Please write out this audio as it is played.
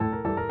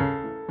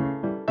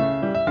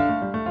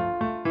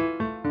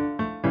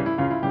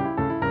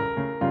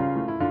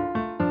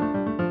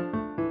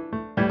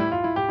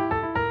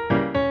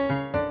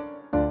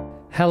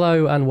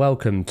Hello and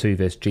welcome to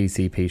this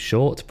GCP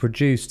Short,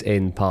 produced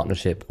in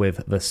partnership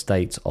with the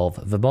state of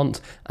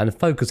Vermont and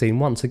focusing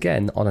once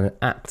again on an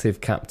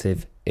active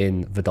captive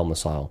in the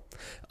domicile.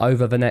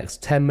 Over the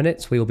next 10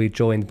 minutes, we will be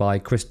joined by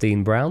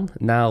Christine Brown,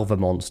 now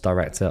Vermont's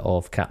Director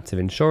of Captive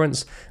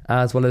Insurance,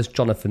 as well as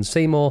Jonathan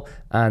Seymour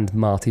and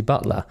Marty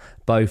Butler,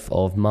 both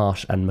of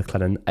Marsh &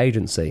 McLennan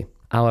Agency.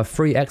 Our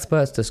three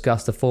experts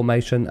discuss the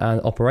formation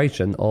and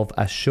operation of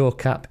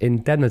AsureCap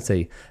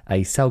Indemnity,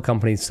 a cell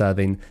company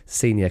serving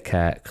senior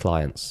care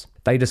clients.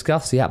 They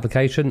discuss the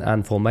application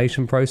and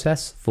formation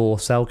process for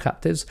cell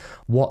captives,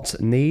 what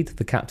need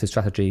the captive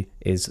strategy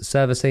is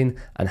servicing,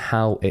 and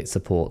how it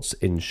supports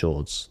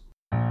insureds.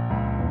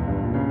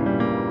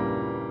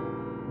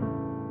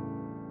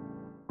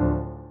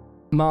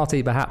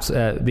 Marty, perhaps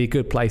be a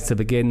good place to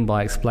begin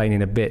by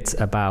explaining a bit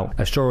about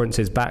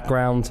Assurance's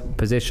background,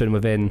 position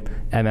within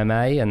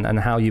MMA, and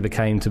how you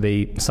became to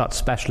be such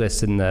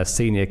specialists in the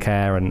senior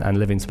care and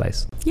living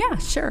space. Yeah,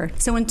 sure.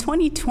 So in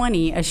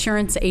 2020,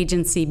 Assurance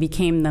Agency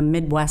became the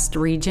Midwest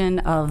region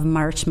of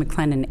Marsh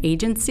McLennan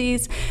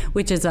Agencies,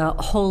 which is a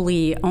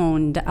wholly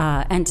owned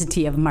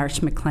entity of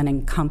Marsh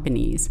McLennan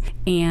Companies.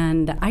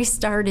 And I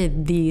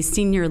started the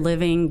senior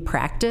living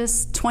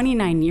practice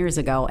 29 years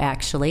ago,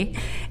 actually,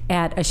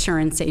 at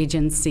Assurance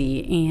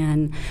Agency,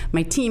 and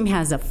my team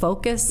has a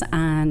focus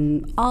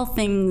on all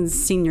things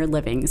senior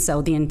living,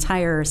 so the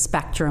entire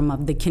spectrum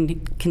of the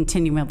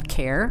continuum of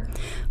care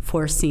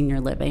for senior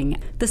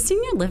living. The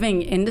senior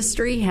living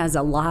industry has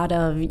a lot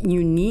of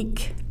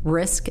unique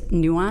risk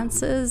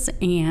nuances,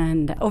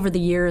 and over the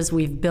years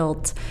we've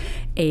built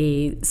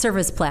a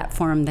service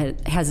platform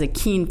that has a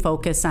keen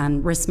focus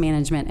on risk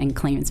management and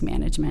claims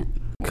management.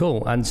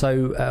 Cool. And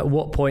so at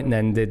what point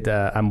then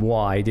and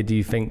why did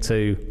you think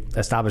to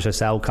establish a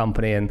cell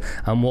company, and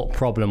what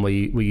problem were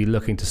you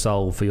looking to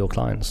solve for your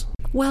clients?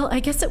 Well, I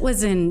guess it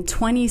was in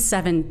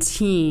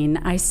 2017.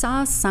 I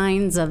saw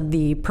signs of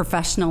the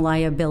professional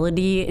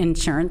liability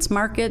insurance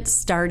market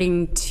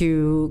starting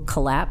to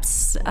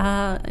collapse,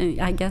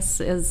 I guess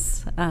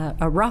is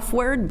a rough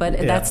word, but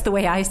That's the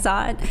way I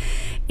saw it.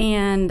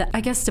 And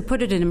I guess to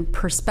put it in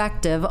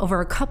perspective,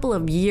 over a couple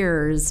of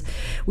years,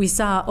 we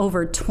saw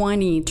over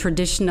 20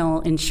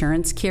 traditional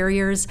insurance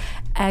carriers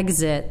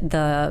exit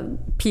the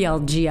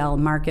PLGL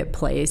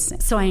marketplace.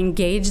 So I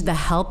engaged the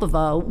help of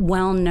a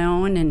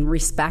well-known and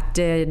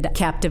respected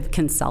captive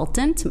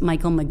consultant,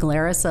 Michael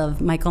Maglaris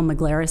of Michael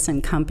Maglaris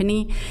and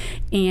Company,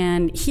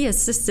 and he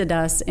assisted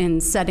us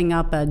in setting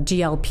up a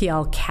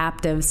GLPL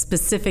captive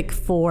specific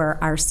for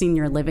our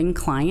senior living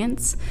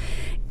clients.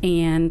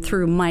 And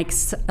through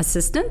Mike's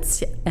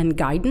assistance and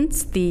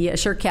guidance, the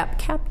AsureCap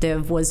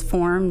captive was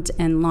formed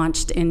and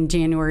launched in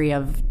January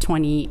of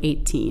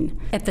 2018.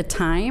 At the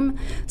time,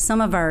 some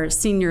of our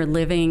senior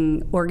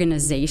living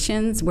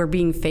organizations were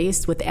being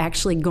faced with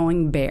actually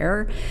going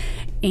bare,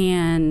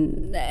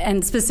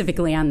 and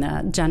specifically on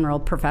the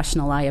general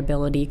professional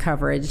liability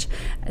coverage.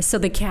 So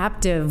the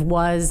captive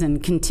was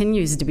and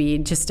continues to be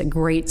just a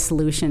great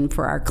solution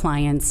for our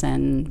clients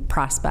and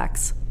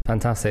prospects.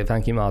 Fantastic.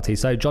 Thank you, Marty.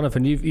 So,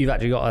 Jonathan, you've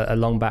actually got a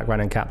long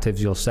background in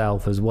captives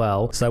yourself as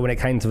well. So when it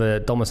came to the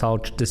domicile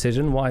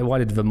decision, why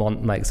did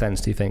Vermont make sense,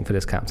 do you think, for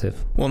this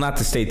captive? Well, not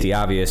to state the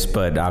obvious,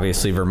 but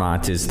obviously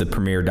Vermont is the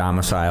premier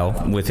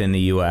domicile within the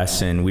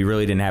U.S., and we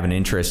really didn't have an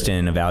interest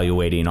in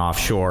evaluating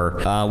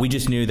offshore. We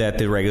just knew that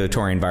the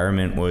regulatory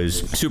environment was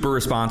super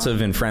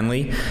responsive and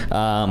friendly,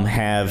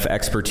 has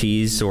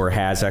expertise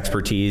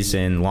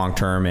in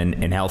long-term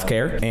and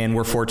healthcare, and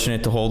we're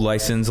fortunate to hold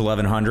license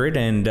 1100,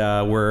 and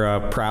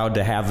we're proud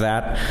to have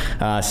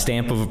that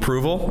stamp of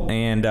approval,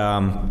 and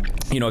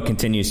it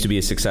continues to be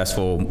a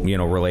successful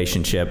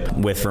relationship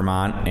with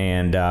Vermont,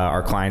 and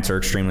our clients are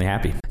extremely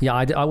happy. Yeah,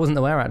 I wasn't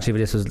aware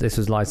actually that this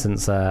was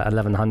license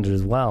 1100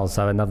 as well,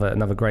 so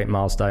another great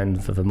milestone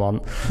for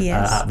Vermont.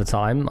 Yes. At the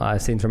time, I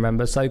seem to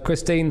remember. So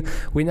Christine,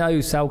 we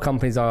know cell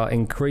companies are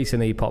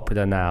increasingly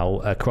popular now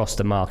across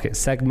the market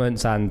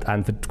segments and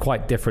for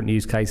quite different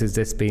use cases,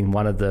 this being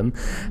one of them.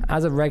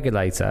 As a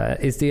regulator,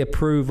 is the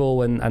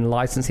approval and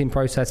licensing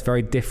process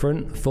very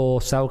different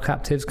for cell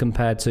captives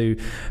compared to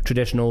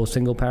traditional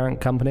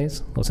single-parent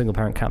companies or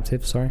single-parent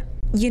captives, sorry?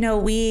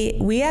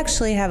 We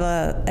actually have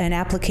an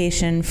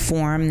application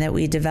form that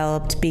we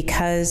developed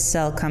because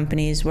cell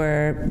companies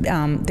were,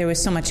 there was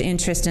so much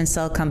interest in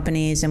cell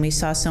companies and we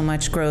saw so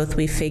much growth.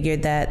 We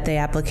figured that the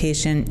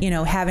application,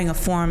 having a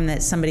form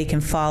that somebody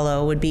can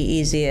follow would be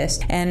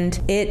easiest. And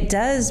it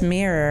does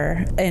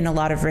mirror, in a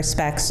lot of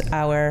respects,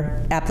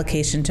 our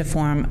application to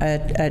form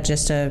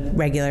just a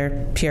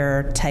regular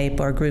pure type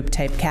or group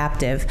type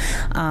captive.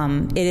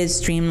 It is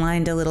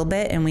streamlined a little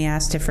bit and we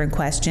ask different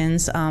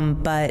questions,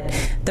 but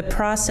the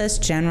process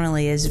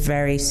generally is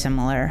very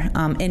similar,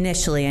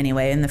 initially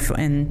anyway,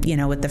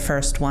 with the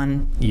first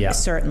one,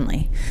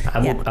 certainly.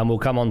 And we'll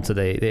come on to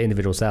the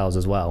individual sales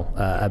as well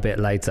a bit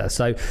later.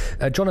 So,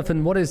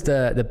 Jonathan, what is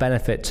the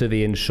benefit to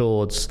the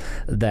insureds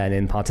then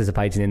in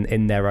participating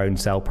in their own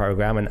sale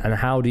program, and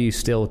how do you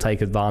still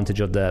take advantage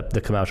of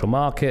the commercial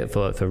market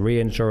for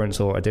reinsurance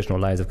or additional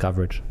layers of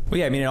coverage? Well,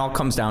 yeah, I mean, it all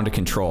comes down to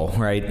control,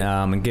 right?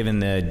 And given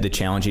the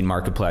challenging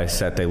marketplace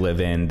that they live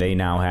in, they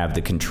now have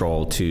the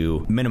control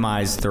to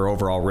minimize their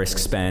overall risk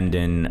spend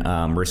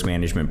and risk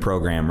management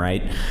program,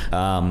 right?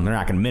 They're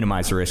not going to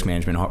minimize the risk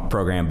management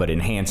program, but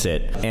enhance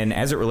it. And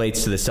as it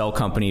relates to the cell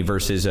company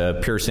versus a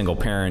pure single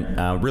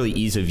parent, really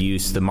ease of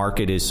use, the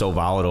market is so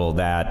volatile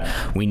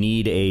that we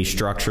need a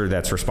structure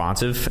that's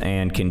responsive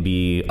and can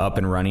be up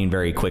and running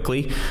very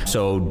quickly.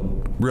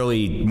 So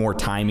really more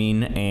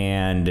timing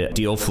and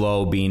deal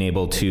flow, being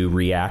able to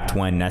react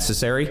when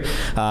necessary,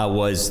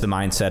 was the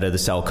mindset of the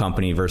cell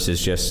company versus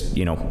just,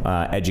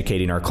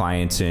 educating our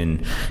clients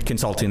and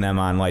consulting them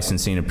on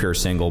licensing a pure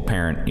single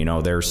parent.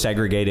 They're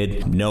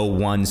segregated. No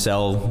one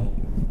cell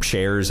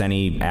shares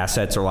any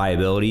assets or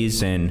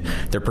liabilities, and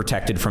they're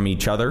protected from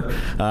each other.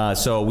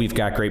 So we've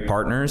got great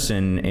partners,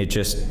 and it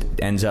just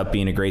ends up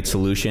being a great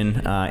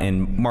solution.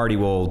 And Marty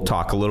will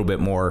talk a little bit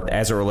more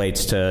as it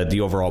relates to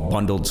the overall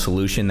bundled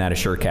solution that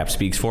AssureCap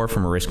speaks for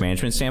from a risk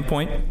management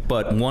standpoint.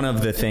 But one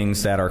of the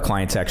things that our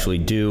clients actually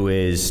do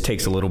is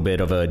takes a little bit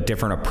of a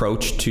different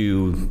approach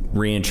to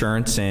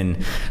reinsurance and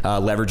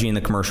leveraging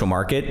the commercial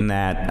market, and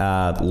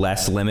that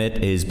less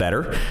limit is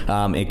better.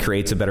 It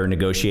creates a better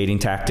negotiating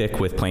tactic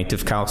with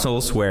plaintiff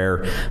counsels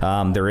where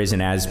there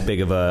isn't as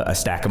big of a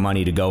stack of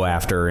money to go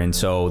after, and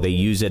so they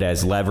use it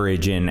as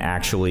leverage and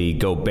actually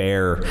go bare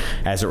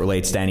as it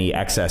relates to any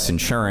excess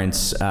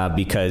insurance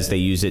because they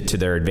use it to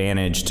their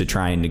advantage to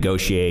try and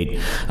negotiate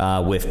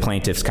with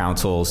plaintiffs'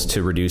 counsels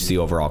to reduce the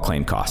overall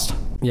claim cost.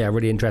 Yeah,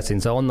 really interesting.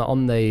 So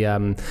on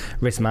the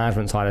risk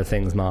management side of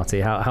things,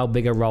 Marty, how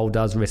big a role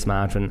does risk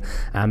management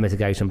and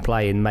mitigation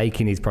play in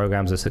making these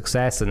programs a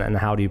success, and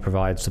how do you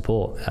provide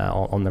support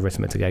on the risk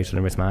mitigation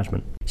and risk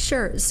management?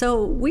 Sure.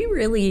 So we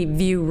really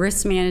view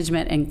risk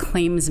management and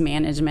claims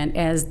management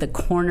as the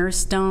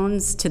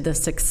cornerstones to the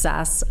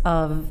success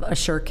of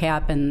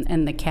AssureCap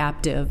and the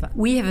captive.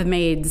 We have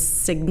made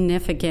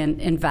significant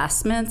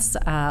investments,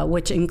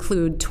 which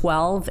include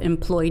 12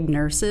 employed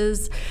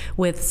nurses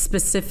with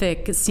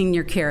specific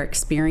senior care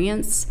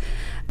experience.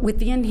 With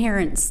the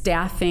inherent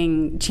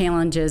staffing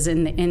challenges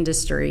in the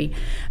industry,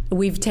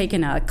 we've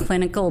taken a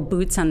clinical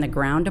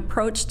boots-on-the-ground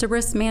approach to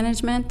risk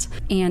management.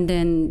 And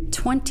in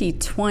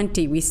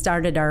 2020, we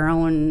started our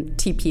own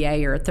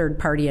TPA, or a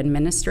third-party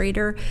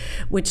administrator,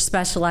 which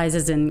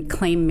specializes in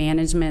claim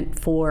management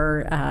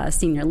for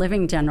senior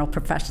living general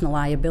professional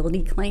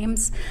liability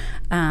claims.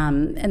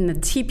 And the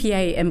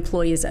TPA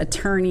employs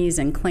attorneys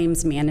and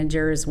claims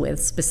managers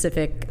with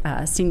specific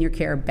senior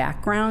care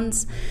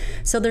backgrounds.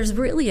 So there's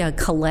really a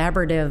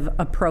collaborative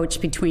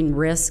approach between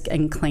risk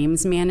and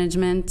claims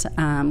management.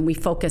 We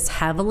focus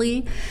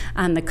heavily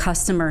on the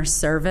customer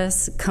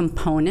service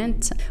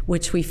component,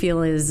 which we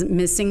feel is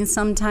missing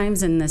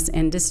sometimes in this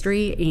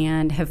industry,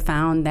 and have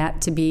found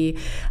that to be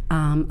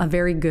a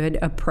very good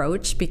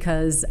approach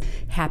because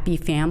happy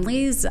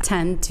families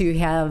tend to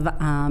have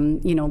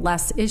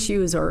less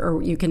issues,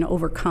 or you can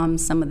overcome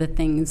some of the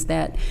things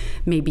that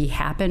maybe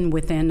happen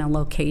within a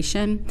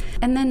location.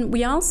 And then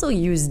we also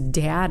use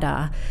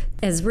data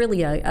as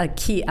really a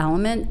key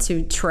element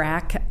to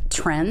track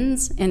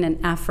trends in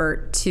an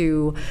effort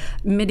to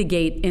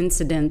mitigate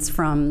incidents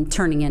from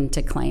turning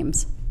into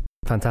claims.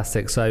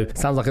 Fantastic. So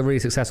sounds like a really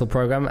successful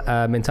program.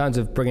 In terms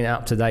of bringing it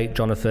up to date,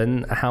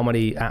 Jonathan, how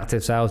many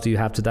active sales do you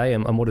have today,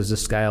 and what is the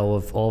scale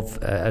of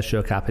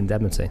AssureCap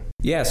Indemnity?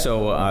 Yeah,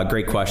 so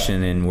great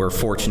question, and we're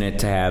fortunate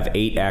to have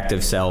 8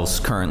 active sales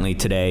currently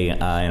today,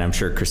 and I'm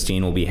sure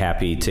Christine will be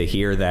happy to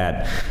hear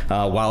that.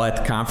 While at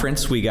the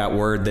conference, we got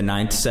word the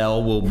 9th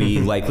cell will be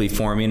likely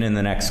forming in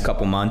the next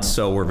couple months,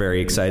 so we're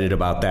very excited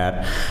about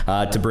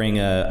that, to bring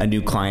a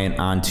new client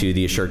onto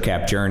the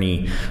AssureCap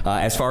journey.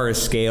 As far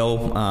as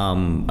scale,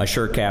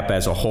 AssureCap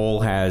as a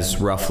whole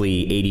has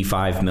roughly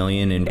 $85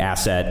 million in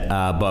asset,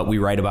 but we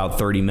write about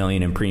 $30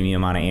 million in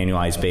premium on an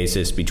annualized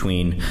basis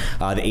between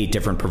the 8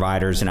 different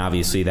providers, and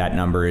obviously that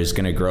number is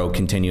going to grow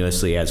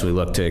continuously as we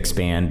look to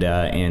expand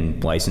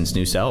and license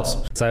new cells.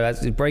 So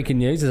that's breaking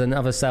news. There's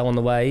another cell on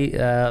the way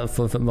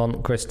for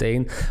Vermont,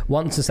 Christine.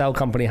 Once a cell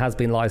company has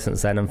been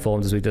licensed then and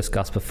formed, as we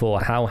discussed before,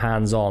 how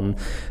hands-on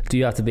do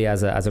you have to be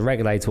as a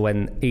regulator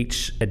when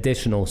each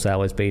additional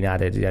cell is being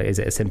added? Is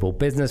it a simple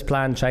business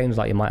plan change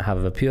like you might have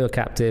of a pure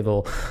captive,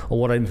 or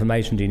what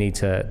information do you need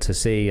to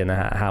see, and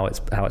how its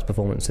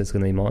performance is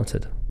going to be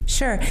monitored?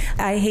 Sure.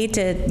 I hate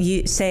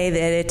to say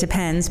that it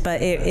depends,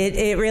 but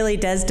it really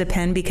does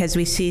depend because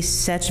we see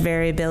such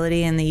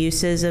variability in the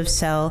uses of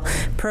cell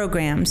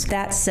programs.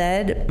 That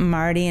said,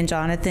 Marty and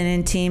Jonathan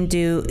and team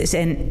do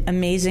an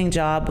amazing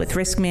job with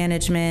risk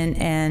management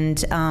and,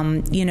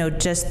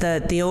 just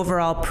the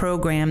overall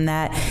program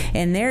that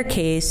in their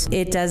case,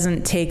 it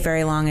doesn't take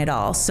very long at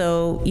all.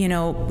 So,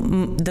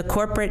 the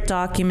corporate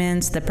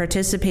documents, the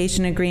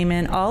participation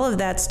agreement, all of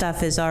that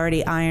stuff is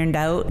already ironed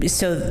out.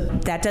 So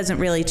that doesn't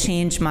really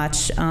change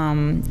much,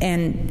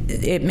 and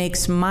it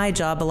makes my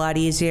job a lot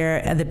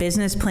easier. The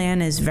business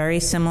plan is very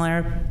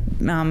similar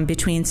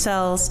between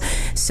cells,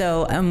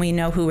 and we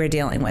know who we're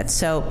dealing with.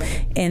 So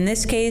in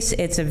this case,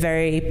 it's a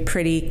very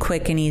pretty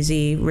quick and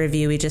easy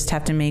review. We just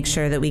have to make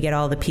sure that we get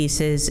all the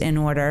pieces in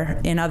order.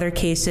 In other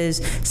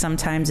cases,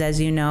 sometimes, as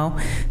you know,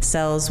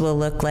 cells will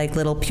look like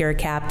little pure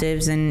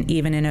captives, and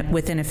even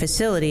within a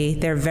facility,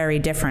 they're very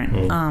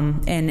different.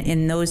 And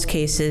in those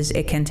cases,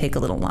 it can take a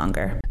little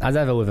longer. As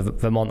ever with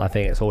Vermont, I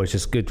think it's always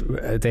just good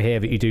to hear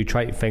that you do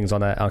treat things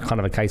on a kind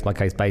of a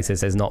case-by-case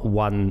basis. There's not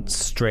one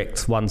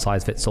strict,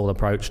 one-size-fits-all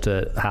approach to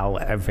how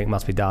everything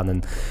must be done,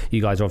 and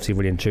you guys are obviously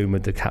really in tune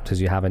with the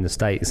captives you have in the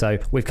state. So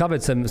we've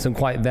covered some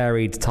quite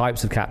varied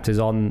types of captives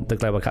on the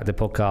Global Captive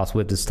Podcast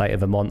with the state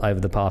of Vermont over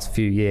the past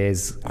few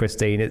years.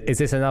 Christine, is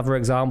this another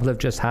example of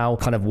just how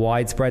kind of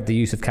widespread the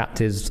use of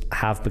captives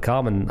have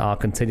become and are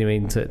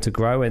continuing to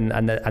grow, and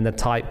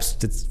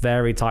the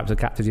varied types of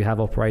captives you have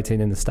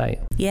operating in the state?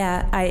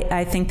 Yeah,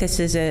 I think this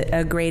is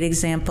a great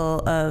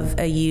example of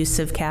a use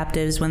of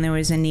captives when there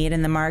was a need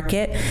in the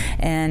market,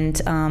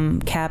 and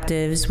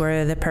captives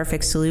were the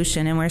perfect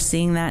solution. And we're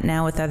seeing that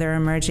now with other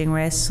emerging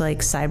risks like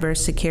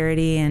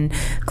cybersecurity and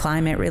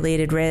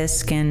climate-related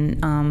risk.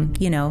 And,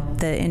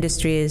 the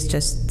industry is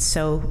just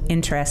so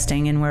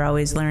interesting, and we're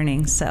always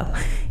learning. So,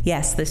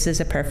 yes, this is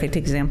a perfect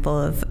example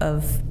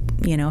of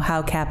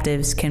how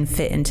captives can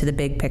fit into the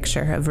big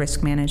picture of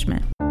risk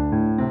management.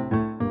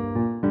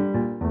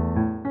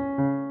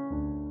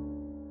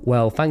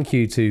 Well, thank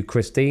you to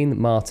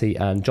Christine, Marty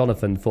and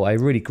Jonathan for a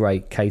really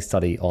great case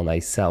study on a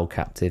cell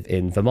captive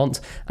in Vermont,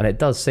 and it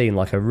does seem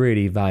like a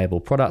really valuable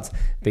product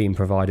being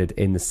provided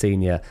in the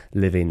senior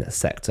living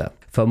sector.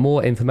 For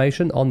more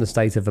information on the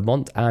state of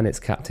Vermont and its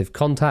captive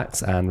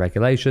contacts and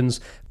regulations,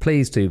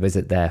 please do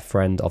visit their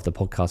Friend of the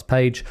Podcast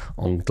page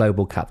on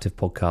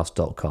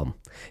globalcaptivepodcast.com.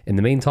 In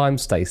the meantime,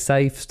 stay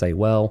safe, stay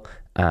well,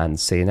 and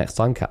see you next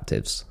time,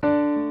 captives.